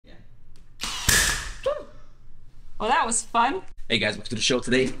Well, that was fun. Hey guys, welcome to the show.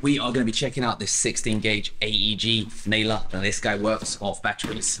 Today we are going to be checking out this 16 gauge AEG nailer. Now this guy works off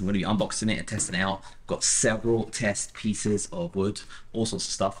batteries. I'm going to be unboxing it and testing it out. Got several test pieces of wood, all sorts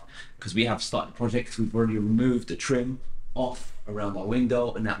of stuff, because we have started the project. We've already removed the trim off around our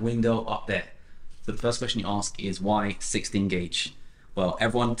window and that window up there. So the first question you ask is why 16 gauge? Well,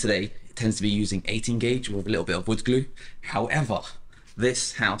 everyone today tends to be using 18 gauge with a little bit of wood glue. However,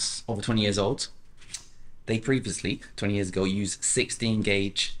 this house, over 20 years old, they previously, 20 years ago, used 16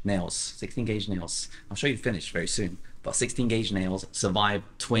 gauge nails. 16 gauge nails. I'll show you the finish very soon. But 16 gauge nails survived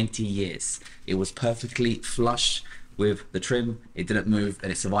 20 years. It was perfectly flush with the trim. It didn't move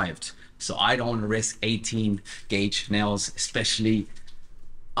and it survived. So I don't want to risk 18 gauge nails, especially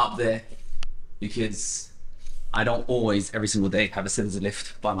up there, because I don't always, every single day, have a scissors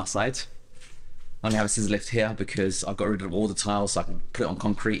lift by my side. I only have a scissors lift here because I got rid of all the tiles so I can put it on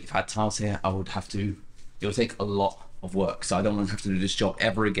concrete. If I had tiles here, I would have to, it would take a lot of work. So I don't want to have to do this job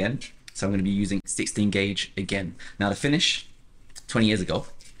ever again. So I'm going to be using 16 gauge again. Now the finish, 20 years ago,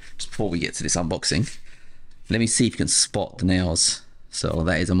 just before we get to this unboxing, let me see if you can spot the nails. So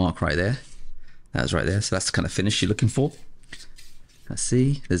that is a mark right there. That's right there. So that's the kind of finish you're looking for. Let's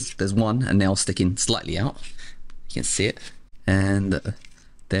see, there's one, a nail sticking slightly out. You can see it. And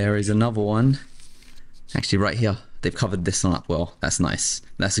there is another one. Actually right here, they've covered this one up well. That's nice.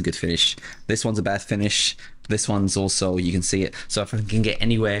 That's a good finish. This one's a bad finish. This one's also, you can see it. So if I can get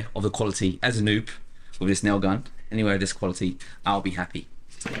anywhere of the quality as a noob with this nail gun, anywhere of this quality, I'll be happy.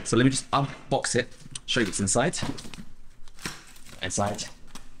 So let me just unbox it, show you what's inside. Inside.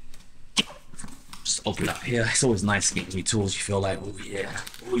 Just open it up here. It's always nice getting new tools. You feel like, oh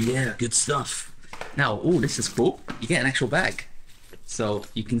yeah, good stuff. Now, oh, this is cool. You get an actual bag. So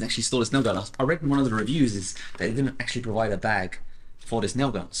you can actually store this nail gun. I read in one of the reviews is that they didn't actually provide a bag for this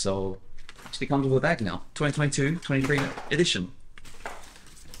nail gun. So it actually comes with a bag now. 2022-23 edition.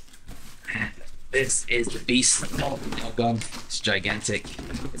 And this is the beast of the nail gun. It's gigantic.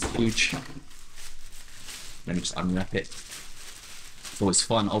 It's huge. Let me just unwrap it. It's always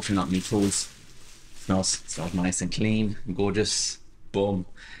fun opening up new tools. Smells nice and clean, gorgeous. Boom.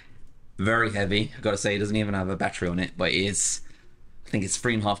 Very heavy. I've got to say, it doesn't even have a battery on it, but it is, I think it's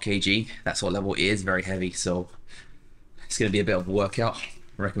 3.5 kg. That's what level it is. Very heavy. So it's going to be a bit of a workout.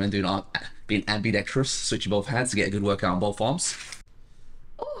 I recommend being ambidextrous, switching both hands to get a good workout on both arms.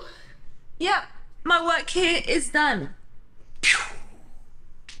 Oh, yeah, my work here is done.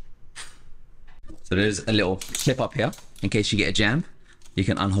 So there's a little clip up here in case you get a jam. You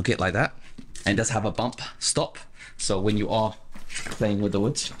can unhook it like that. And it does have a bump stop. So when you are playing with the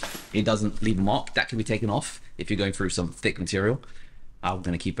wood, it doesn't leave a mark. That can be taken off if you're going through some thick material. I'm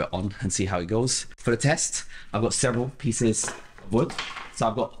going to keep it on and see how it goes. For the test, I've got several pieces of wood. So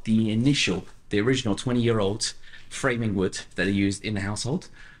I've got the original 20-year-old framing wood that are used in the household.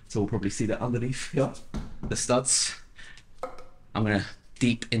 So we'll probably see that underneath here, the studs. I'm going to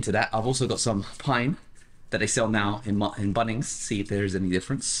deep into that. I've also got some pine that they sell now in Bunnings, see if there's any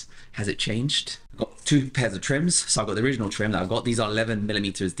difference. Has it changed? I've got two pairs of trims. So I've got the original trim that I've got. These are 11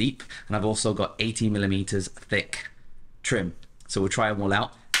 millimeters deep, and I've also got 18 millimeters thick trim. So we'll try them all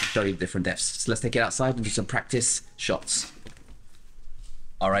out and show you the different depths. So let's take it outside and do some practice shots.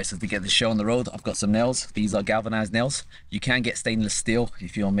 All right, so to get the show on the road, I've got some nails. These are galvanized nails. You can get stainless steel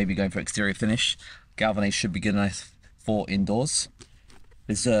if you're maybe going for exterior finish. Galvanized should be good enough for indoors.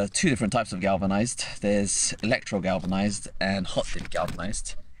 There's two different types of galvanized. There's electro galvanized and hot dip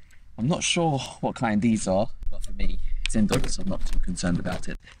galvanized. I'm not sure what kind these are, but for me, it's indoors, so I'm not too concerned about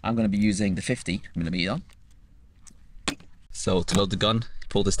it. I'm going to be using the 50 millimeter. So to load the gun,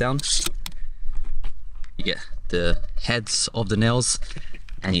 pull this down. You get the heads of the nails,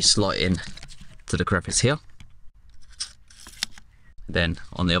 and you slot in to the crevice here. Then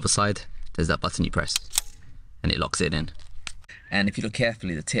on the other side, there's that button you press, and it locks it in. And if you look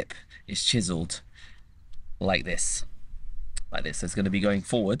carefully, the tip is chiseled like this. Like this. So it's going to be going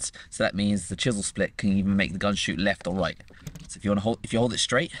forwards. So that means the chisel split can even make the gun shoot left or right. So if you hold it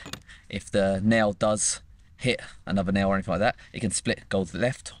straight, if the nail does hit another nail or anything like that, it can split, go to the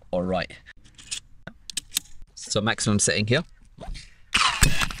left or right. So maximum setting here.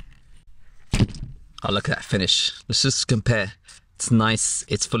 Oh, look at that finish. Let's just compare. It's nice.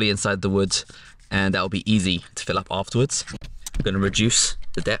 It's fully inside the wood, and that'll be easy to fill up afterwards. I'm going to reduce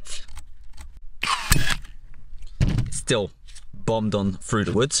the depth. It's still bombed on through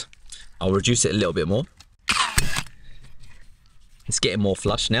the woods. I'll reduce it a little bit more. It's getting more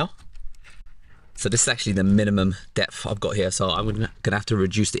flush now. So this is actually the minimum depth I've got here. So I'm going to have to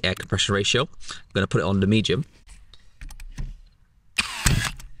reduce the air compression ratio. I'm going to put it on the medium.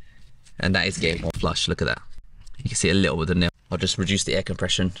 And that is getting more flush. Look at that. You can see a little bit of the nail. I'll just reduce the air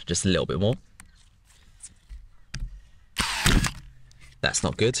compression just a little bit more. That's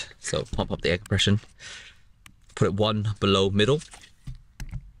not good, so pump up the air compression. Put it 1 below middle.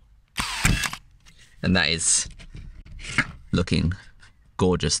 And that is looking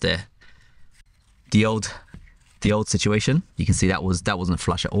gorgeous there. The old situation, you can see that wasn't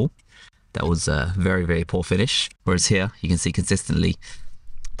flush at all. That was a very, very poor finish. Whereas here, you can see consistently,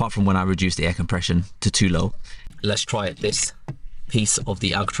 apart from when I reduced the air compression to too low. Let's try it, this piece of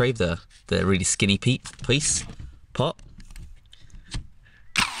the architrave, the really skinny part.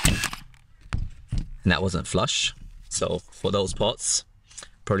 And that wasn't flush. So for those parts,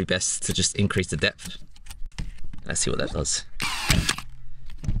 probably best to just increase the depth. Let's see what that does.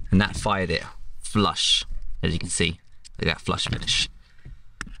 And that fired it flush, as you can see. Look at that flush finish.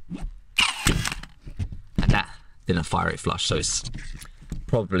 And that didn't fire it flush, so it's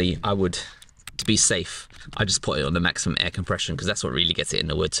probably, to be safe, I just put it on the maximum air compression, because that's what really gets it in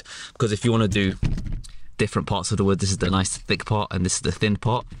the wood. Because if you want to do different parts of the wood, this is the nice thick part and this is the thin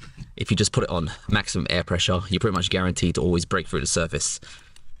part. If you just put it on maximum air pressure, you're pretty much guaranteed to always break through the surface.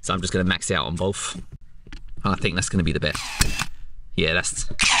 So I'm just going to max it out on both. And I think that's going to be the best. Yeah, that's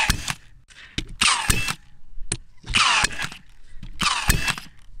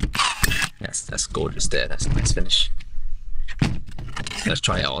gorgeous there. That's a nice finish. Let's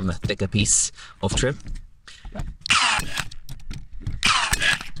try it on a thicker piece of trim.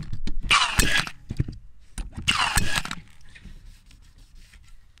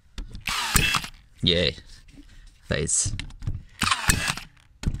 Yeah, that is.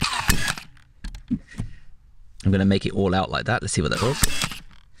 I'm gonna make it all out like that. Let's see what that was.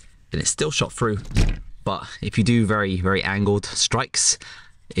 And it's still shot through, but if you do very, very angled strikes,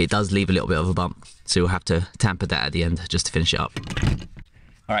 it does leave a little bit of a bump. So you'll have to tamper that at the end just to finish it up.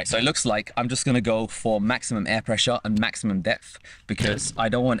 All right, so it looks like I'm just gonna go for maximum air pressure and maximum depth, because I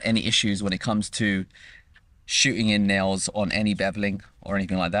don't want any issues when it comes to shooting in nails on any beveling or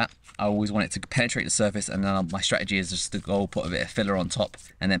anything like that. I always want it to penetrate the surface, and then my strategy is just to go put a bit of filler on top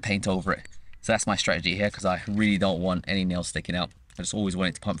and then paint over it. So that's my strategy here, because I really don't want any nails sticking out. I just always want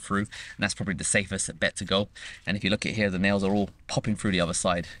it to pump through, and that's probably the safest bet to go. And if you look at here, the nails are all popping through the other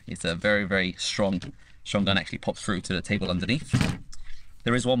side. It's a very, very strong gun, actually pops through to the table underneath.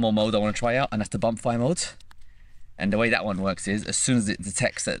 There is one more mode I want to try out, and that's the bump fire mode. And the way that one works is, as soon as it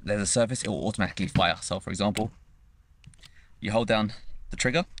detects that there's a surface, it will automatically fire. So for example, you hold down the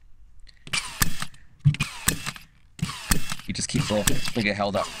trigger, you just keep the trigger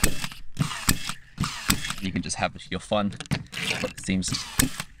held up. You can just have your fun, but it seems.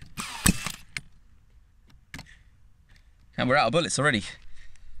 And we're out of bullets already.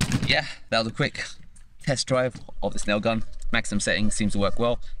 Yeah, that was a quick test drive of this nail gun. Maximum setting seems to work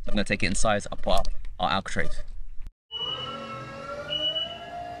well. I'm going to take it inside. I'll put up our alcatraz.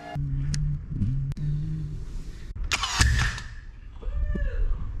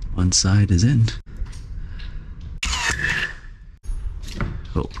 One side is in.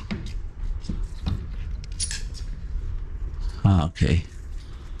 Oh. Ah, okay.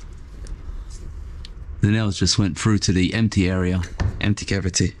 The nails just went through to the empty area, empty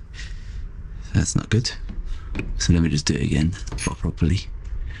cavity. That's not good. So let me just do it again, but properly.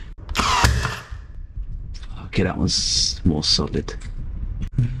 Okay, that was more solid.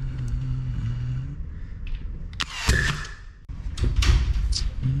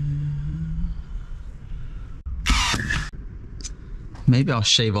 Maybe I'll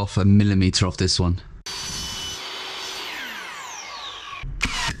shave off 1 millimeter off this one.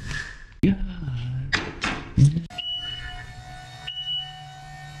 Yeah.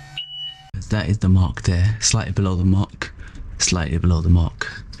 That is the mark there, slightly below the mark, slightly below the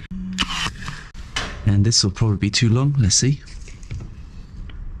mark. And this will probably be too long, let's see.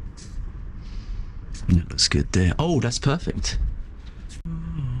 That looks good there. Oh, that's perfect.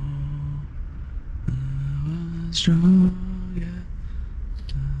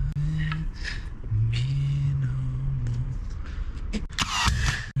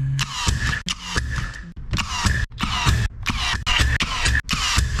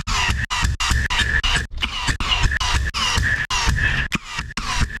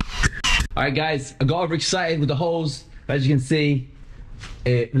 Alright guys, I got overexcited with the holes. As you can see,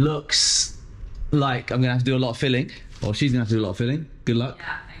 it looks like I'm gonna have to do a lot of filling. Or she's gonna have to do a lot of filling. Good luck.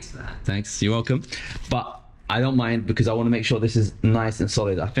 Yeah, thanks for that. Thanks, you're welcome. But I don't mind, because I want to make sure this is nice and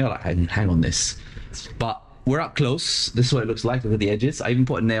solid. I feel like I can hang on this. But we're up close. This is what it looks like. Look at the edges. I even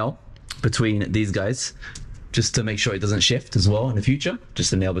put a nail between these guys, just to make sure it doesn't shift as well in the future.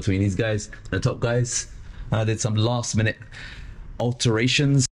 Just a nail between these guys and the top guys. I did some last minute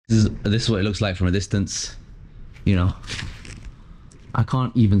alterations. This is what it looks like from a distance. you know, I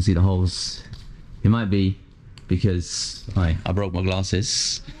can't even see the holes. It might be because I broke my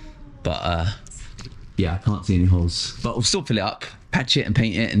glasses, but yeah, I can't see any holes. But we'll still fill it up, patch it and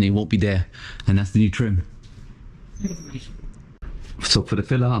paint it, and it won't be there. And that's the new trim. So for the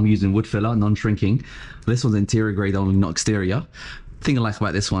filler, I'm using wood filler, non-shrinking. This one's interior grade only, not exterior. Thing I like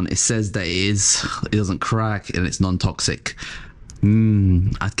about this one, it says that it doesn't crack and it's non-toxic.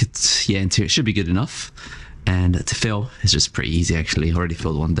 Interior should be good enough. And to fill, it's just pretty easy actually. Already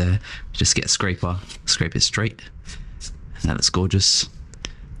filled one there. Just get a scraper, scrape it straight. That looks gorgeous.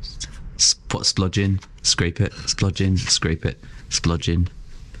 Put a splodge in, scrape it, splodge in, scrape it, splodge in.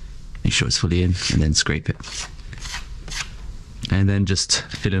 Make sure it's fully in, and then scrape it. And then just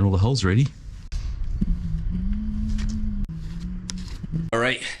fill in all the holes really. All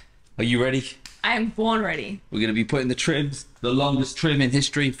right, are you ready? I am born ready. We're gonna be putting the trims, the longest trim in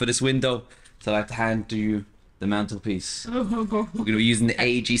history for this window. So I have to hand you the mantelpiece. We're gonna be using the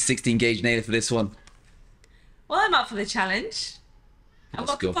AEG 16 gauge nailer for this one. Well, I'm up for the challenge. And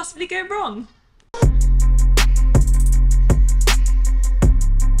what could possibly go wrong?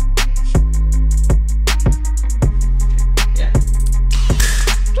 Yeah.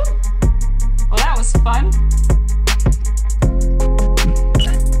 Well, that was fun.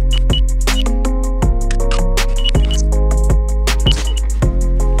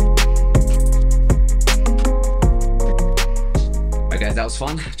 That was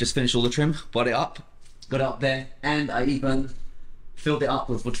fun. Just finished all the trim, brought it up, got it up there, and I even filled it up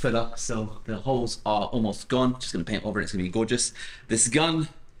with wood filler, so the holes are almost gone. Just gonna paint over it, it's gonna be gorgeous. This gun,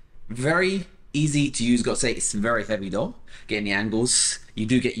 very easy to use, gotta say. It's very heavy though, getting the angles. You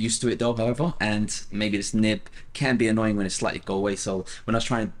do get used to it though, however, and maybe this nib can be annoying when it slightly go away. So when I was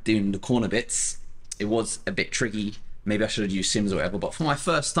trying to do the corner bits, it was a bit tricky. Maybe I should have used Sims or whatever, but for my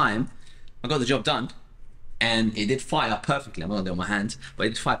first time, I got the job done. And it did fire perfectly. I'm not gonna do it on my hand, but it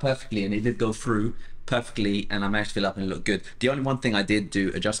did fire perfectly, and it did go through perfectly, and I managed to fill up and it looked good. The only one thing I did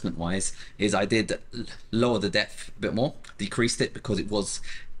do adjustment wise is I did lower the depth a bit more, decreased it because it was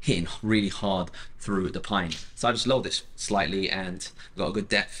hitting really hard through the pine. So I just lowered it slightly and got a good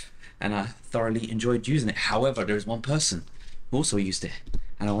depth, and I thoroughly enjoyed using it. However, there is one person who also used it,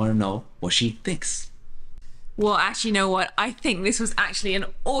 and I want to know what she thinks. Well, actually, you know what? I think this was actually an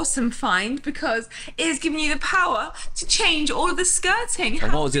awesome find because it has given you the power to change all of the skirting.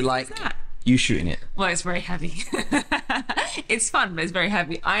 And what was it like you shooting it? Well, it's very heavy. It's fun, but it's very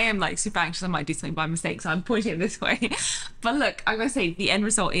heavy. I am like super anxious I might do something by mistake, so I'm pointing it this way. But look, I'm gonna say the end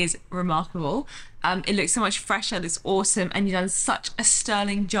result is remarkable. It looks so much fresher, it looks awesome, and you've done such a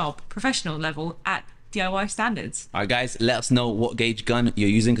sterling job, professional level, at DIY standards. All right, guys, let us know what gauge gun you're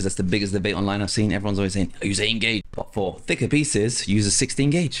using, because that's the biggest debate online I've seen. Everyone's always saying, use 18 gauge. But for thicker pieces, use a 16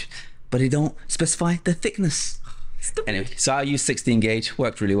 gauge. But they don't specify the thickness. Anyway, so I used 16 gauge,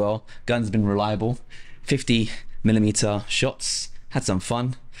 worked really well. Gun's been reliable. 50mm shots, had some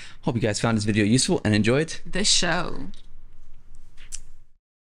fun. Hope you guys found this video useful and enjoyed The show.